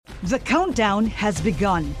The countdown has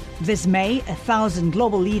begun. This May, 1,000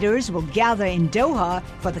 global leaders will gather in Doha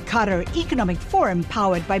for the Qatar Economic Forum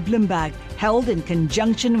powered by Bloomberg, held in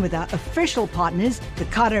conjunction with our official partners, the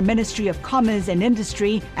Qatar Ministry of Commerce and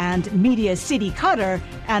Industry and Media City Qatar,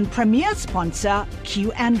 and premier sponsor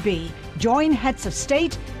QNB. Join heads of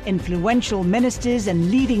state, influential ministers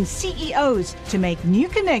and leading CEOs to make new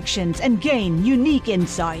connections and gain unique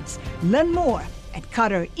insights. Learn more at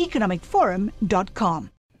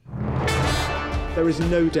QatarEconomicForum.com. There is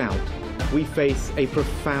no doubt we face a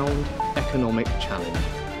profound economic challenge.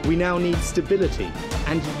 We now need stability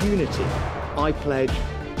and unity. I pledge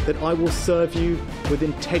that I will serve you with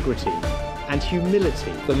integrity and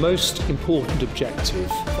humility. The most important objective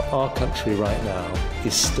for our country right now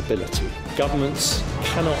is stability. Governments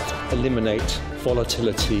cannot eliminate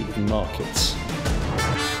volatility in markets.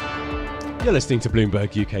 You're listening to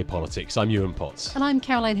Bloomberg UK Politics. I'm Ewan Potts. And I'm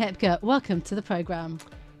Caroline Hepker. Welcome to the programme.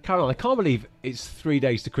 Caroline, I can't believe it's 3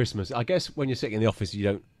 days to Christmas. I guess when you're sitting in the office, you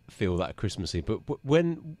don't feel that Christmassy. But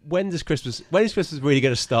when is Christmas really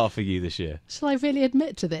going to start for you this year? Shall I really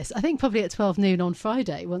admit to this? I think probably at 12 noon on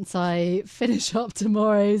Friday, once I finish up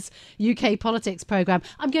tomorrow's UK politics programme.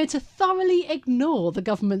 I'm going to thoroughly ignore the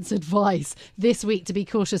government's advice this week to be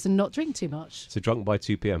cautious and not drink too much. So drunk by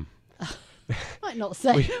 2 p.m. Might not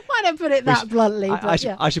say. Might not put it that bluntly.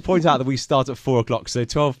 I should point out that we start at 4 o'clock, so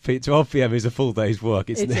 12 p.m. is a full day's work.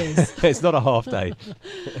 It is. It's not a half day.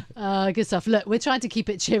 Good stuff. Look, we're trying to keep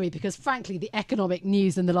it cheery because, frankly, the economic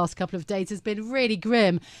news in the last couple of days has been really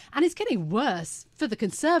grim, and it's getting worse for the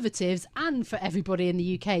Conservatives and for everybody in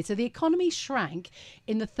the UK. So the economy shrank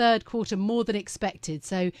in the third quarter more than expected,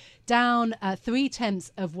 so down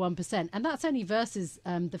 0.3%, and that's only versus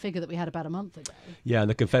the figure that we had about a month ago. Yeah, and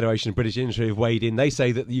the Confederation of British Industry have weighed in. They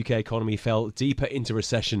say that the UK economy fell deeper into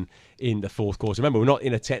recession in the fourth quarter. Remember, we're not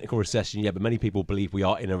in a technical recession yet, but many people believe we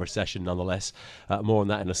are in a recession nonetheless. More on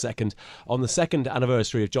that in a second. On the second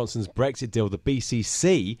anniversary of Johnson's Brexit deal, the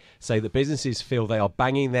BCC say that businesses feel they are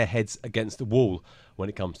banging their heads against the wall when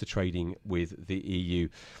it comes to trading with the EU.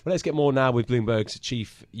 Well, let's get more now with Bloomberg's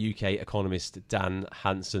chief UK economist, Dan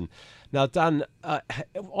Hansen. Now, Dan,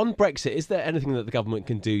 on Brexit, is there anything that the government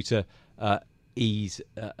can do to ease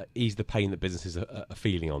the pain that businesses are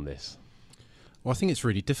feeling on this? Well, I think it's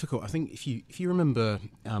really difficult. I think if you remember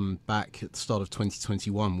back at the start of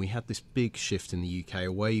 2021, we had this big shift in the UK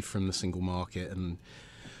away from the single market and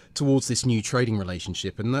towards this new trading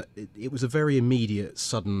relationship, and that it was a very immediate,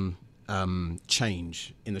 sudden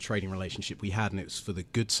change in the trading relationship we had, and it was for the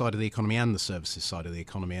good side of the economy and the services side of the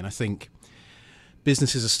economy. And I think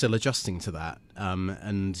businesses are still adjusting to that.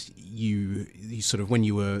 And you sort of, when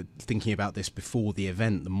you were thinking about this before the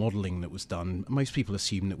event, the modelling that was done, most people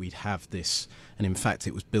assumed that we'd have this, and in fact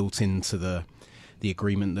it was built into the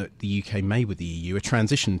agreement that the UK made with the EU, a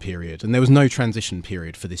transition period. And there was no transition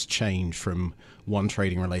period for this change from one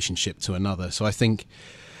trading relationship to another. So I think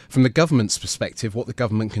from the government's perspective, what the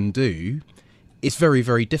government can do is very,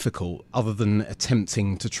 very difficult, other than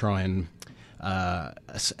attempting to try and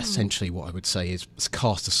essentially what I would say is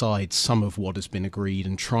cast aside some of what has been agreed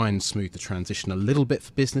and try and smooth the transition a little bit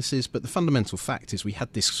for businesses. But the fundamental fact is we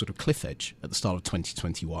had this sort of cliff edge at the start of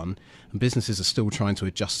 2021, and businesses are still trying to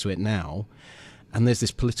adjust to it now. And there's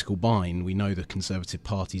this political bind. We know the Conservative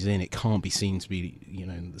Party's in. It can't be seen to be,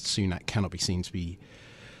 Sunak cannot be seen to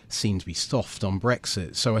be soft on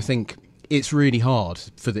Brexit. So I think it's really hard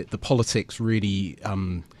for the politics really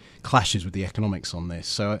clashes with the economics on this.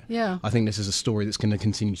 So yeah. I think this is a story that's going to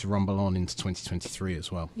continue to rumble on into 2023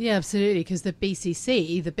 as well. Yeah, absolutely, because the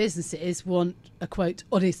BCC, the businesses, want a, quote,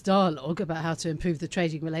 honest dialogue about how to improve the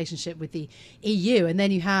trading relationship with the EU. And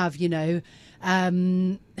then you have, going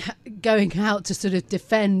out to sort of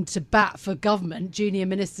defend, to bat for government, junior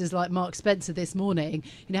ministers like Mark Spencer this morning,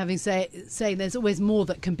 saying there's always more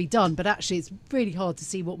that can be done, but actually it's really hard to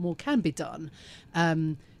see what more can be done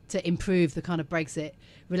to improve the kind of Brexit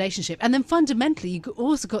relationship. And then fundamentally, you've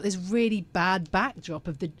also got this really bad backdrop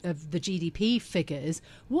of the GDP figures.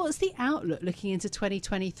 What's the outlook looking into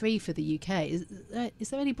 2023 for the UK? Is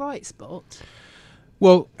there any bright spot?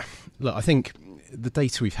 Well, look, I think the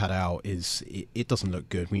data we've had out it doesn't look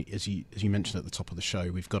good. As you mentioned at the top of the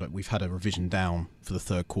show, we've had a revision down for the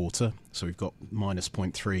third quarter, so we've got minus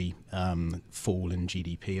 0.3 fall in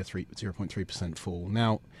GDP, a 0.3% fall.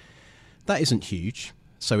 Now, that isn't huge,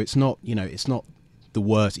 so it's not the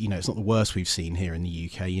worst. It's not the worst we've seen here in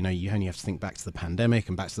the UK. You only have to think back to the pandemic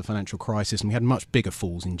and back to the financial crisis, and we had much bigger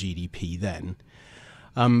falls in GDP then.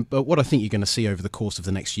 But what I think you're going to see over the course of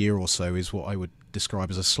the next year or so is what I would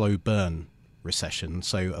describe as a slow burn recession.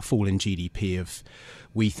 So a fall in GDP of,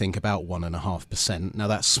 we think, about 1.5%. Now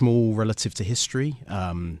that's small relative to history.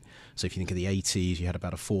 So if you think of the 80s, you had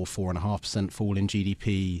about a 4.5% fall in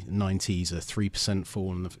GDP. 90s, a 3%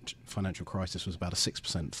 fall, and the financial crisis was about a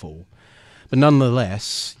 6% fall. But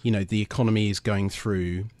nonetheless, the economy is going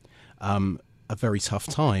through a very tough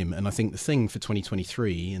time. And I think the thing for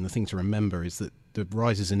 2023, and the thing to remember, is that the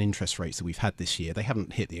rises in interest rates that we've had this year, they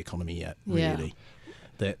haven't hit the economy yet, really.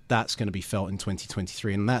 Yeah. That's going to be felt in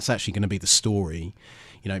 2023, and that's actually going to be the story.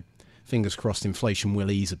 Fingers crossed, inflation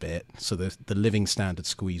will ease a bit, so the living standard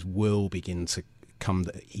squeeze will begin to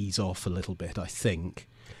ease off a little bit, I think.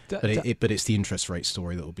 But it's the interest rate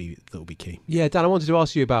story that will be key. Yeah, Dan, I wanted to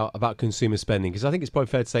ask you about consumer spending, because I think it's probably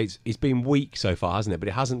fair to say it's been weak so far, hasn't it? But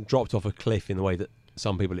it hasn't dropped off a cliff in the way that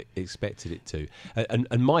some people expected it to.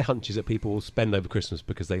 And my hunch is that people will spend over Christmas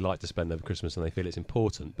because they like to spend over Christmas and they feel it's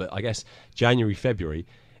important. But I guess January, February,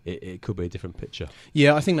 it could be a different picture.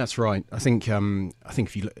 Yeah, I think that's right. I think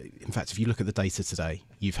if you look at the data today,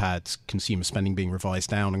 you've had consumer spending being revised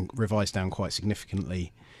down quite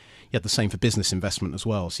significantly. You had the same for business investment as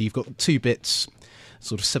well. So you've got two bits.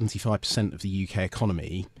 Sort of 75% of the UK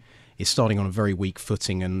economy is starting on a very weak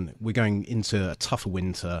footing, and we're going into a tougher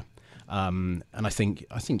winter. And I think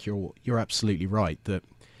you're absolutely right that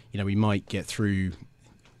we might get through.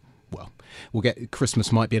 Well,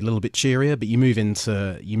 Christmas might be a little bit cheerier, but you move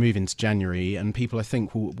into January, and people, I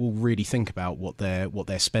think, will really think about what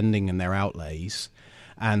they're spending and their outlays,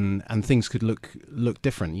 and things could look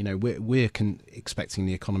different. We're expecting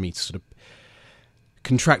the economy to sort of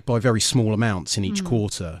contract by very small amounts in each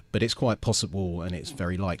quarter, but it's quite possible, and it's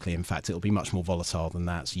very likely, in fact, it'll be much more volatile than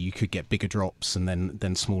that. So you could get bigger drops and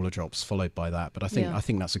then smaller drops followed by that. But I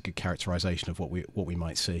think that's a good characterisation of what we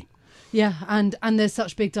might see. Yeah, and there's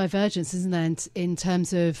such big divergence, isn't there, in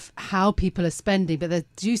terms of how people are spending, but there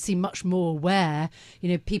do seem much more where,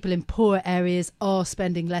 people in poorer areas are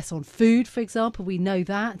spending less on food, for example, we know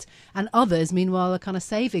that, and others, meanwhile, are kind of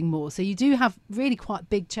saving more. So you do have really quite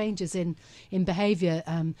big changes in behaviour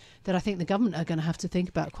that I think the government are going to have to think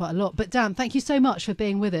about quite a lot. But Dan, thank you so much for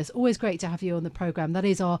being with us. Always great to have you on the programme. That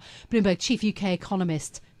is our Bloomberg Chief UK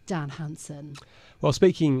Economist, Dan Hanson. Well,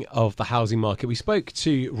 speaking of the housing market, we spoke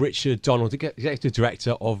to Richard Donald, Executive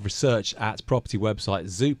Director of Research at property website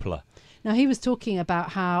Zoopla. Now, he was talking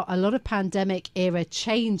about how a lot of pandemic era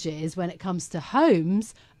changes when it comes to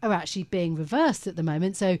homes are actually being reversed at the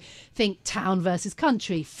moment. So think town versus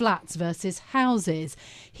country, flats versus houses.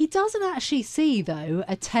 He doesn't actually see, though,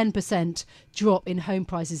 a 10% drop in home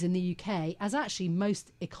prices in the UK, as actually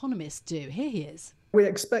most economists do. Here he is. We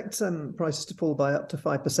expect prices to fall by up to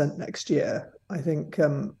 5% next year. I think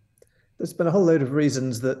there's been a whole load of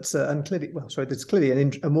reasons that, there's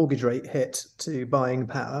clearly a mortgage rate hit to buying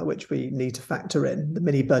power, which we need to factor in. The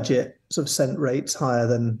mini budget sort of sent rates higher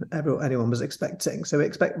than anyone was expecting. So we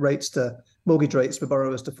expect mortgage rates for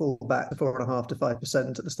borrowers to fall back to 4.5% to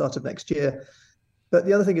 5% at the start of next year. But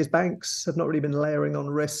the other thing is banks have not really been layering on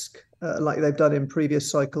risk like they've done in previous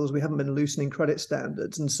cycles. We haven't been loosening credit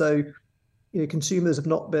standards. And so consumers have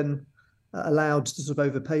not been allowed to sort of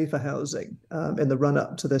overpay for housing in the run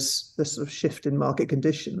up to this sort of shift in market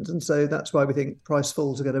conditions. And so that's why we think price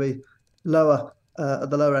falls are going to be lower at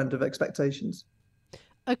the lower end of expectations.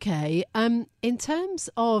 OK, in terms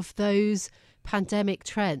of those pandemic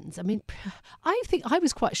trends, I mean, I think I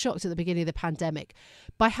was quite shocked at the beginning of the pandemic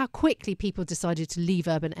by how quickly people decided to leave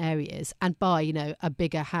urban areas and buy, a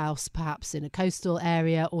bigger house, perhaps in a coastal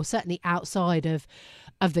area or certainly outside of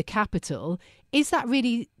the capital. Is that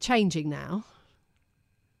really changing now?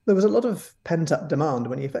 There was a lot of pent-up demand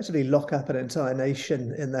when you effectively lock up an entire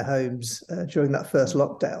nation in their homes during that first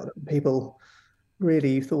lockdown. People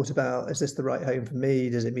really thought about, is this the right home for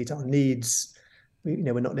me? Does it meet our needs?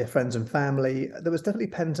 We're not near friends and family. There was definitely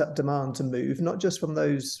pent-up demand to move, not just from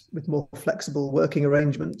those with more flexible working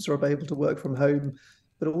arrangements or able to work from home,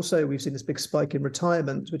 but also we've seen this big spike in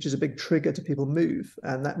retirement, which is a big trigger to people move.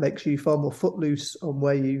 And that makes you far more footloose on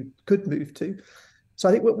where you could move to. So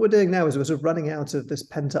I think what we're doing now is we're sort of running out of this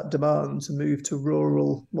pent-up demand to move to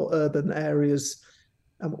rural, more urban areas.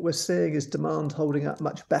 And what we're seeing is demand holding up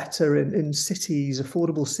much better in cities,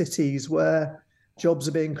 affordable cities where jobs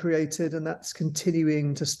are being created, and that's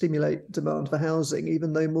continuing to stimulate demand for housing,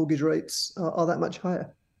 even though mortgage rates are that much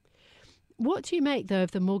higher. What do you make, though,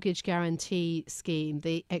 of the mortgage guarantee scheme,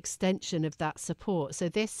 the extension of that support? So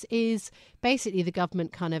this is basically the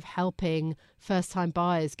government kind of helping first-time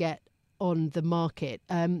buyers get on the market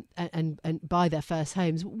and buy their first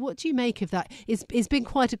homes. What do you make of that? It's been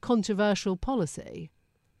quite a controversial policy.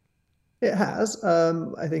 It has.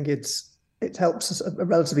 I think it's it helps a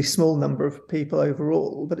relatively small number of people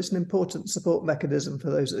overall, but it's an important support mechanism for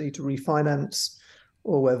those that need to refinance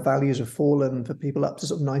or where values have fallen, for people up to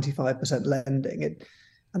sort of 95% lending.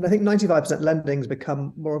 And I think 95% lending has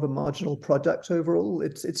become more of a marginal product overall.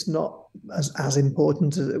 It's not as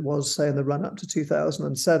important as it was, say, in the run up to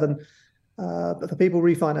 2007. But for people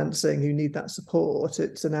refinancing who need that support,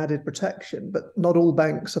 it's an added protection. But not all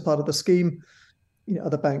banks are part of the scheme.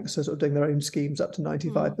 Other banks are sort of doing their own schemes up to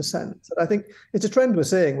 95%. So I think it's a trend we're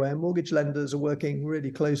seeing where mortgage lenders are working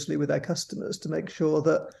really closely with their customers to make sure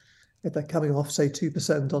that if they're coming off, say,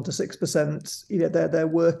 2% onto 6%, they're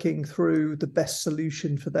working through the best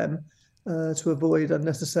solution for them to avoid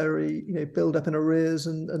unnecessary, build up in arrears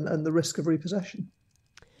and the risk of repossession.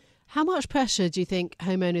 How much pressure do you think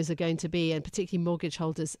homeowners are going to be, and particularly mortgage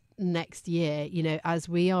holders, next year, as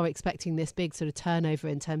we are expecting this big sort of turnover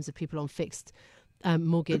in terms of people on fixed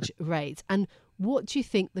mortgage rates? And what do you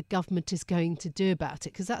think the government is going to do about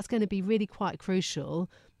it? Because that's going to be really quite crucial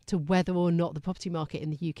to whether or not the property market in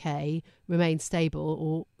the UK remains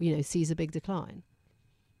stable or, sees a big decline.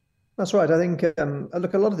 That's right. I think,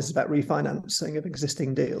 look, a lot of this is about refinancing of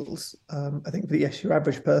existing deals. I think for your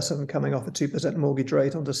average person coming off a 2% mortgage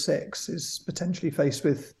rate onto 6% is potentially faced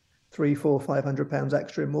with £300, £400, £500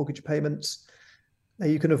 extra in mortgage payments. Now,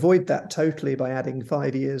 you can avoid that totally by adding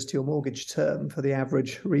 5 years to your mortgage term for the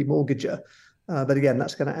average remortgager. But again,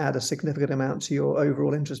 that's going to add a significant amount to your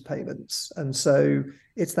overall interest payments. And so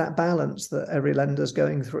it's that balance that every lender's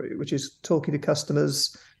going through, which is talking to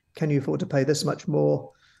customers. Can you afford to pay this much more?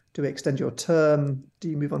 Do we extend your term? Do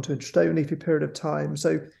you move on to interest only for a period of time?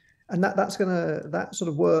 So, and that sort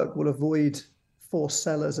of work will avoid forced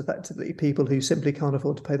sellers, effectively, people who simply can't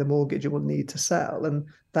afford to pay the mortgage and will need to sell. And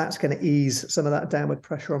that's going to ease some of that downward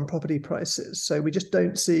pressure on property prices. So we just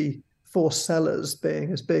don't see forced sellers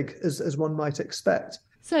being as big as one might expect.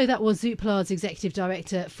 So that was Zooplar's Executive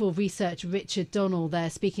Director for Research, Richard Donnell, there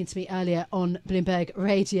speaking to me earlier on Bloomberg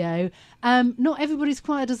Radio. Not everybody's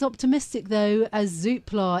quite as optimistic, though, as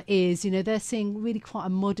Zooplar is. They're seeing really quite a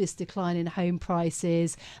modest decline in home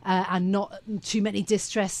prices and not too many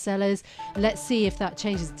distressed sellers. Let's see if that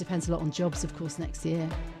changes. It depends a lot on jobs, of course, next year.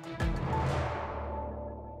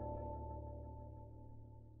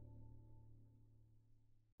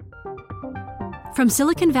 From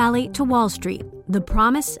Silicon Valley to Wall Street, the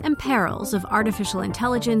promise and perils of artificial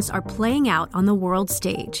intelligence are playing out on the world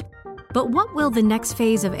stage. But what will the next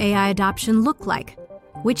phase of AI adoption look like?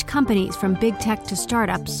 Which companies, from big tech to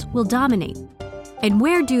startups, will dominate? And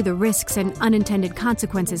where do the risks and unintended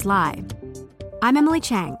consequences lie? I'm Emily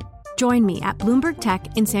Chang. Join me at Bloomberg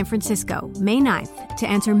Tech in San Francisco, May 9th, to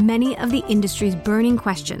answer many of the industry's burning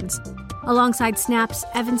questions, alongside Snap's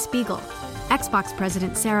Evan Spiegel, Xbox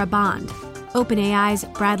President Sarah Bond, OpenAI's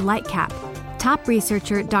Brad Lightcap, top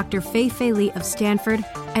researcher Dr. Fei Li of Stanford,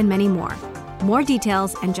 and many more. More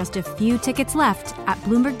details and just a few tickets left at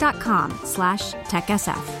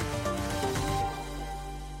Bloomberg.com/TechSF.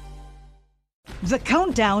 The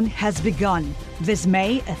countdown has begun. This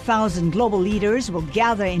May, 1,000 global leaders will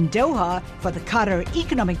gather in Doha for the Qatar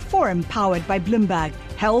Economic Forum powered by Bloomberg,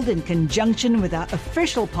 held in conjunction with our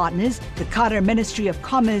official partners, the Qatar Ministry of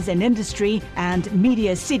Commerce and Industry and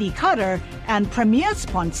Media City Qatar, and premier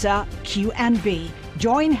sponsor QNB.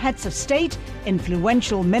 Join heads of state,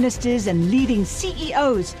 influential ministers, and leading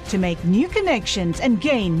CEOs to make new connections and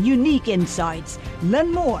gain unique insights.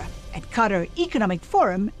 Learn more at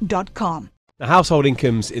QatarEconomicForum.com. Now, household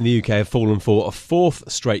incomes in the UK have fallen for a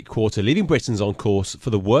fourth straight quarter, leaving Britons on course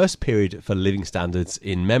for the worst period for living standards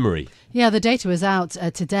in memory. Yeah, the data was out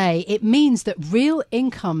today. It means that real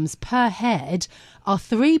incomes per head are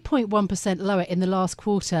 3.1% lower in the last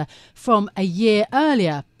quarter from a year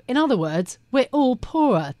earlier. In other words, we're all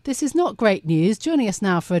poorer. This is not great news. Joining us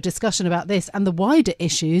now for a discussion about this and the wider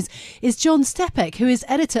issues is John Stepek, who is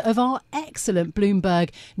editor of our excellent Bloomberg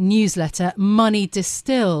newsletter, Money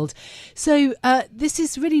Distilled. So this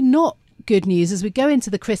is really not good news as we go into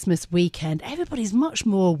the Christmas weekend. Everybody's much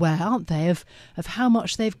more aware, aren't they, of how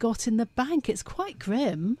much they've got in the bank. It's quite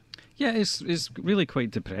grim. Yeah, it's really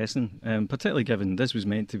quite depressing, particularly given this was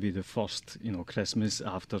meant to be the first, Christmas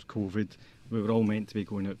after COVID. We were all meant to be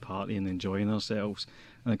going out partying and enjoying ourselves.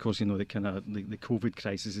 And of course, the COVID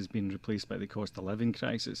crisis has been replaced by the cost of living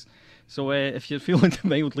crisis. So if you're feeling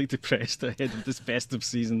mildly depressed ahead of this festive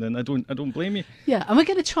season, then I don't blame you. Yeah, and we're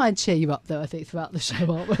going to try and cheer you up, though, I think, throughout the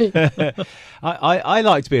show, aren't we? I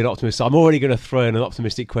like to be an optimist. So I'm already going to throw in an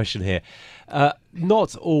optimistic question here.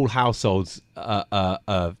 Not all households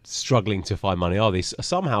are struggling to find money, are they?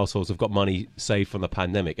 Some households have got money saved from the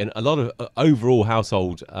pandemic, and a lot of overall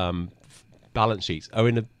household balance sheets are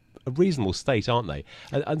in a reasonable state, aren't they?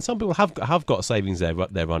 And some people have got savings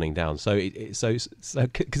they're running down. So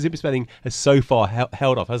consumer spending has so far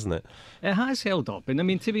held off, hasn't it? It has held up, and I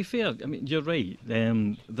mean, to be fair, I mean, you're right.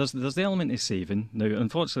 There's the element of saving. Now,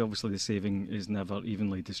 unfortunately, obviously, the saving is never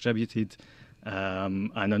evenly distributed,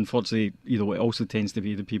 and unfortunately, it also tends to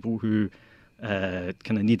be the people who kind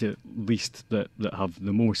of need it least that have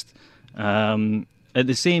the most. At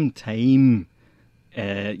the same time,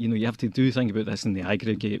 you have to think about this in the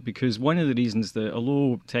aggregate, because one of the reasons that,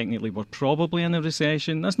 although technically we're probably in a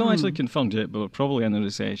recession, that's not actually confirmed yet, but we're probably in a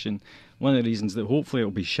recession. One of the reasons that hopefully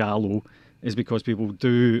it'll be shallow is because people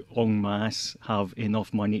do en masse have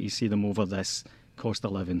enough money to see them over this cost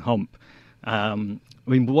of living hump. I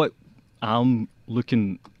mean, what I'm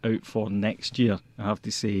looking out for next year, I have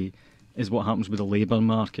to say, is what happens with the labour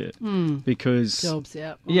market. Because jobs,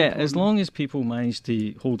 as long as people manage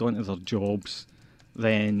to hold on to their jobs,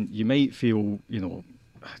 then you might feel, you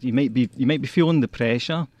might be feeling the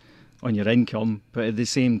pressure on your income, but at the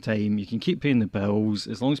same time, you can keep paying the bills.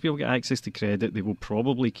 As long as people get access to credit, they will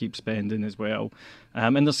probably keep spending as well.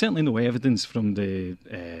 And there's certainly no evidence from the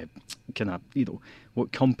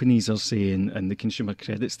what companies are saying, and the consumer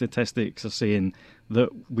credit statistics are saying, that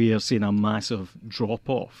we are seeing a massive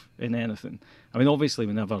drop-off in anything. I mean, obviously,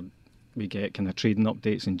 whenever we get kind of trading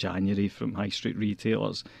updates in January from high street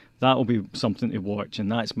retailers, that will be something to watch, and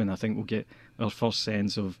that's when I think we'll get our first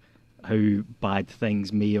sense of how bad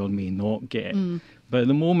things may or may not get. But at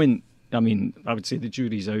the moment, I mean, I would say the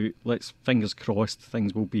jury's out. Let's fingers crossed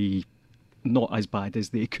things will be not as bad as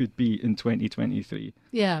they could be in 2023.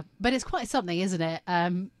 Yeah, but it's quite something, isn't it?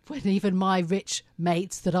 When even my rich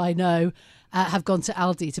mates that I know have gone to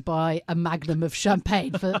Aldi to buy a magnum of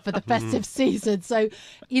champagne for the festive season. So,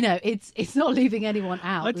 it's not leaving anyone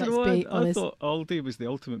out, let's be honest. I thought Aldi was the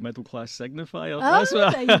ultimate middle class signifier.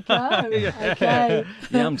 Oh, there you go. Yeah. Okay.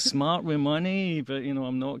 Yeah, I'm smart with money, but,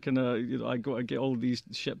 I'm not going to, I got to get all these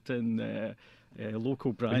shipped in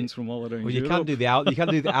local brands from all around Europe. You can do the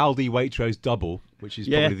Aldi Waitrose double, which is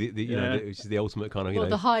probably which is the ultimate kind of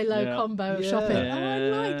the high-low combo of shopping. Yeah.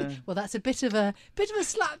 Oh, I like it. Well, that's a bit of a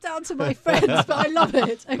slap down to my friends, but I love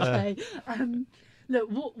it. Okay. Look,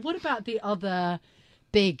 what about the other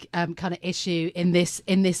big kind of issue in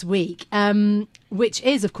this week, which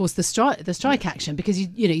is, of course, the strike action? Because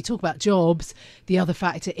you talk about jobs. The other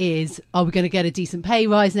factor is, are we going to get a decent pay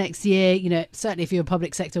rise next year? Certainly if you're a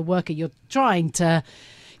public sector worker, you're trying to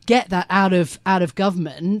get that out of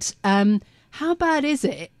government. How bad is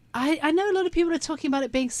it? I know a lot of people are talking about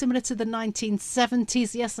it being similar to the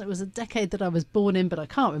 1970s. Yes, it was a decade that I was born in, but I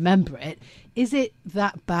can't remember it. Is it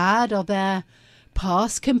that bad? Are there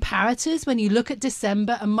past comparators when you look at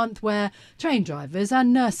December, a month where train drivers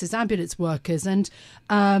and nurses, ambulance workers and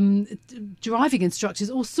driving instructors,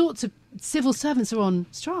 all sorts of civil servants are on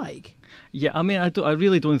strike? Yeah, I mean, I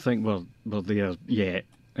really don't think we're there yet.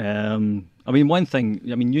 I mean, one thing,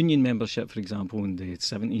 union membership, for example, in the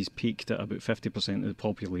 70s peaked at about 50% of the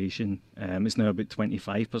population. It's now about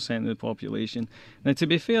 25% of the population. Now, to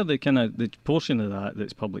be fair, the portion of that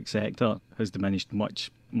that's public sector has diminished much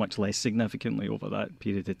less significantly over that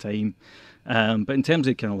period of time. But in terms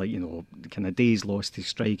of kind of days lost to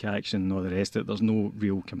strike action and all the rest of it, there's no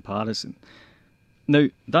real comparison. Now,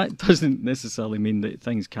 that doesn't necessarily mean that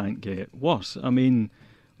things can't get worse. I mean,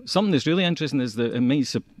 something that's really interesting is that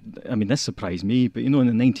this surprised me, but in the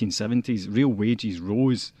 1970s, real wages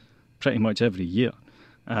rose pretty much every year.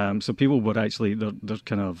 So people were actually their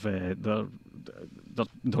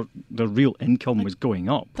real income was going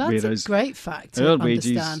up. That's whereas a great fact to their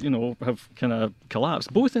understand. wages, have kind of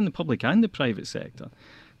collapsed, both in the public and the private sector.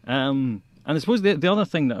 And I suppose the other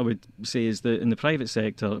thing that I would say is that in the private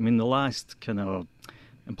sector, the last kind of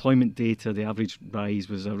employment data, the average rise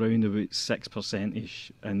was around about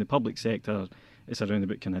 6%-ish. In the public sector, it's around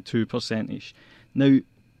about kind of 2%-ish. Now,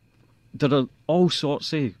 there are all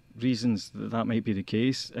sorts of reasons that might be the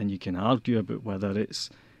case, and you can argue about whether it's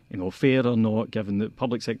fair or not, given that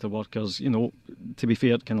public sector workers, to be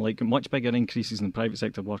fair, kind of like much bigger increases than private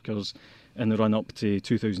sector workers in the run up to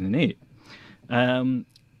 2008.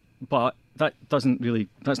 But that's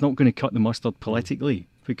not going to cut the mustard politically,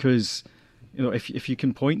 because if you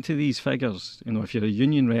can point to these figures, if you're a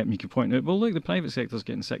union rep and you can point out, well, look, the private sector's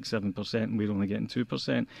getting 6-7% and we're only getting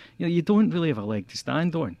 2%, you don't really have a leg to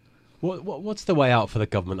stand on. What's the way out for the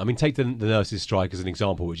government? I mean, take the nurses' strike as an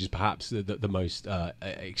example, which is perhaps the most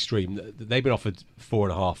extreme. They've been offered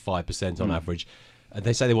 4.5-5% on average, and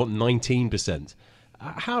they say they want 19%.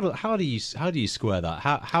 How do you square that?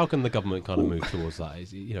 How can the government kind of move towards that?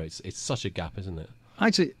 It's such a gap, isn't it?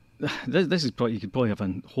 Actually, this is probably, you could probably have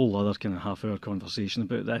a whole other kind of half-hour conversation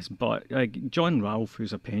about this, but John Ralph,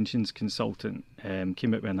 who's a pensions consultant,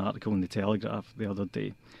 came out with an article in the Telegraph the other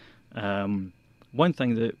day. One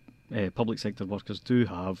thing that public sector workers do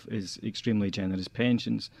have is extremely generous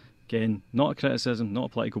pensions. Again, not a criticism, not a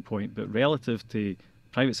political point, but relative to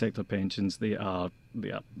private sector pensions, they're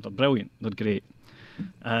brilliant, they're great.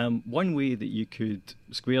 One way that you could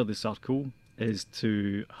square the circle is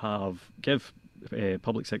to give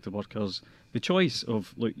public sector workers the choice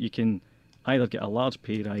of, look, you can either get a large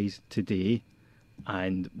pay rise today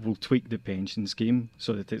and we'll tweak the pension scheme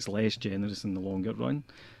so that it's less generous in the longer run,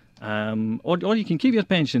 or you can keep your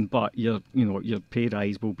pension, but your pay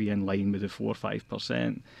rise will be in line with the 4 or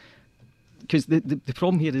 5%. Because the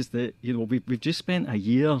problem here is that we've just spent a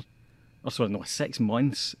year, 6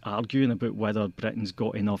 months arguing about whether Britain's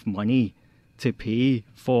got enough money to pay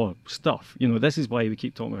for stuff. This is why we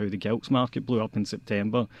keep talking about how the gilts market blew up in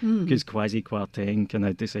September, because Kwasi Kwarteng kind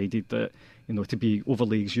of decided that, to be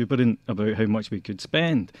overly exuberant about how much we could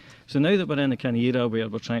spend. So now that we're in a kind of era where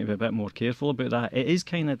we're trying to be a bit more careful about that, it is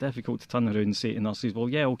kind of difficult to turn around and say to nurses, well,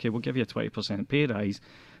 yeah, okay, we'll give you a 20% pay rise,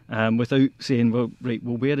 without saying, well,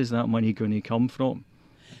 where is that money going to come from?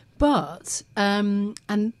 But I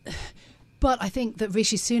think that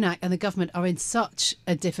Rishi Sunak and the government are in such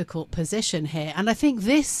a difficult position here. And I think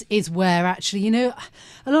this is where actually, a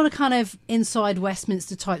lot of kind of inside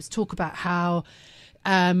Westminster types talk about how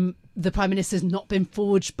the Prime Minister's not been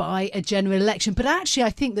forged by a general election. But actually, I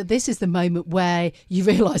think that this is the moment where you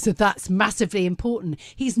realise that that's massively important.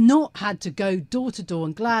 He's not had to go door to door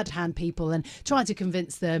and glad hand people and try to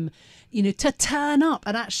convince them, to turn up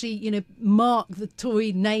and actually, mark the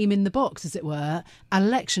Tory name in the box, as it were, at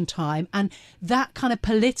election time. And that kind of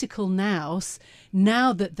political nous,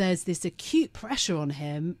 now that there's this acute pressure on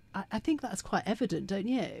him, I think that's quite evident, don't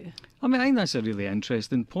you? I think that's a really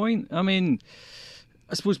interesting point. I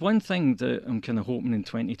suppose one thing that I'm kind of hoping in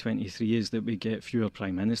 2023 is that we get fewer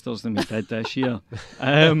prime ministers than we did this year.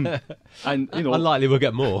 And unlikely we'll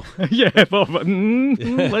get more. Yeah, but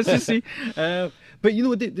let's just see. But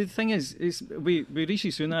the thing is with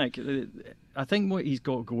Rishi Sunak, I think what he's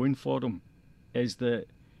got going for him is that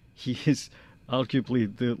he is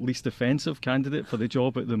arguably the least offensive candidate for the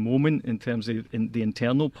job at the moment in terms of the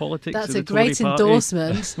internal politics. That's of the a great Tory party.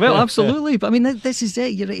 endorsement. Well, absolutely. But this is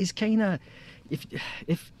it. It's kind of.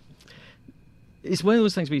 If it's one of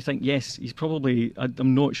those things where you think, yes, he's probably,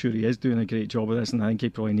 I'm not sure he is doing a great job of this, and I think he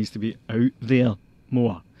probably needs to be out there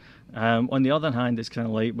more. On the other hand, it's kind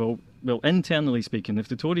of like, well, internally speaking, if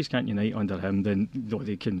the Tories can't unite under him, then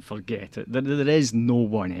they can forget it. There is no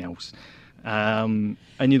one else. And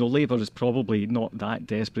Labour is probably not that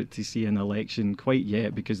desperate to see an election quite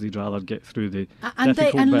yet, because they'd rather get through the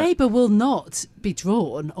difficult bit. Labour will not be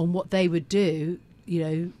drawn on what they would do,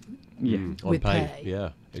 with pay. Yeah.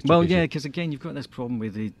 Well, yeah, because again, you've got this problem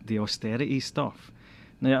with the austerity stuff.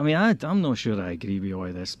 Now, I'm not sure I agree with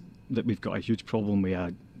all this, that we've got a huge problem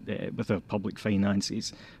with our public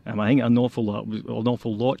finances. I think an awful lot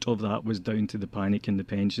of that was down to the panic in the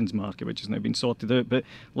pensions market, which has now been sorted out. But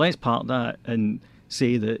let's park that and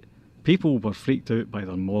say that people were freaked out by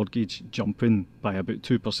their mortgage jumping by about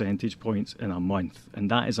 2 percentage points in a month, and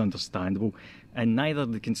that is understandable. And neither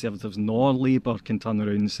the Conservatives nor Labour can turn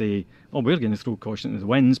around and say, oh, we're going to throw caution to the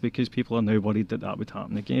winds, because people are now worried that would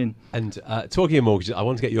happen again. And talking of mortgages, I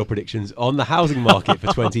want to get your predictions on the housing market for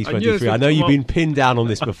 2023. I know you've been pinned down on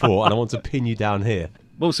this before, and I want to pin you down here.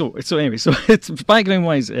 Well, so anyway, it's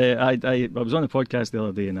background-wise, I was on a podcast the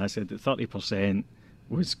other day, and I said that 30%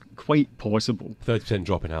 was quite possible. 30%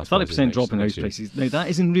 drop in house prices. 30% drop in house prices. Now, that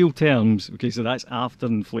is in real terms, okay, so that's after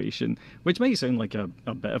inflation, which might sound like a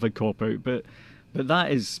bit of a cop-out, but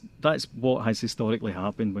that's what has historically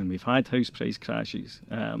happened when we've had house price crashes.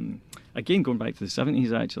 Again, going back to the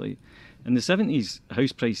 70s, actually. In the 70s,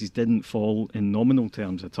 house prices didn't fall in nominal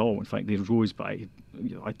terms at all. In fact, they rose by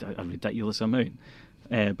a ridiculous amount.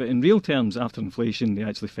 But in real terms, after inflation, they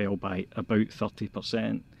actually fell by about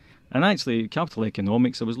 30%. And actually, capital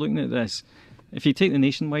economics, I was looking at this. If you take the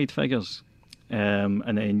nationwide figures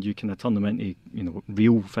and then you kind of turn them into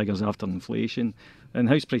real figures after inflation, and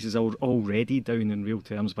house prices are already down in real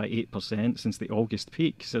terms by 8% since the August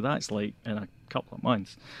peak. So that's like in a couple of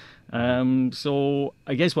months. So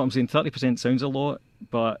I guess what I'm saying, 30% sounds a lot,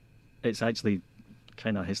 but it's actually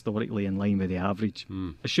kind of historically in line with the average,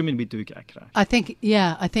 assuming we do get a crash. I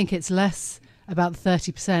think it's less about the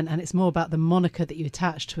 30%, and it's more about the moniker that you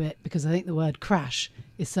attach to it, because I think the word crash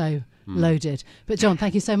is so loaded. But John,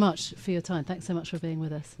 thank you so much for your time. Thanks so much for being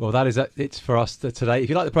with us. Well, that is it for us today. If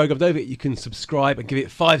you like the programme, don't forget you can subscribe and give it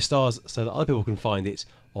 5 stars so that other people can find it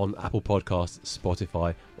on Apple Podcasts,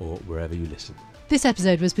 Spotify, or wherever you listen. This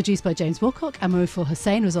episode was produced by James Wilcock and Maruful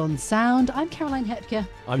Hussain was on sound. I'm Caroline Hepker.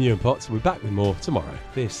 I'm Ewan Potts. We're back with more tomorrow.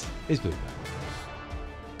 This is Bloomberg.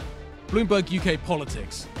 Bloomberg UK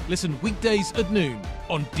Politics. Listen weekdays at noon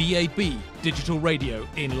on DAB Digital Radio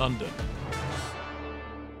in London.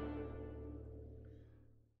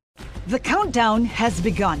 The countdown has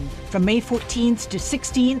begun. From May 14th to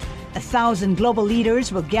 16th, 1,000 global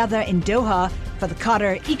leaders will gather in Doha for the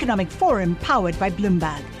Qatar Economic Forum powered by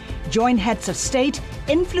Bloomberg. Join heads of state,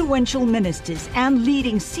 influential ministers, and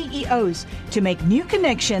leading CEOs to make new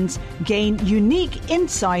connections, gain unique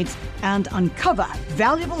insights, and uncover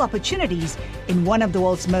valuable opportunities in one of the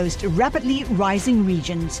world's most rapidly rising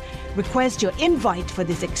regions. Request your invite for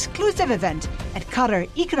this exclusive event at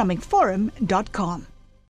QatarEconomicForum.com.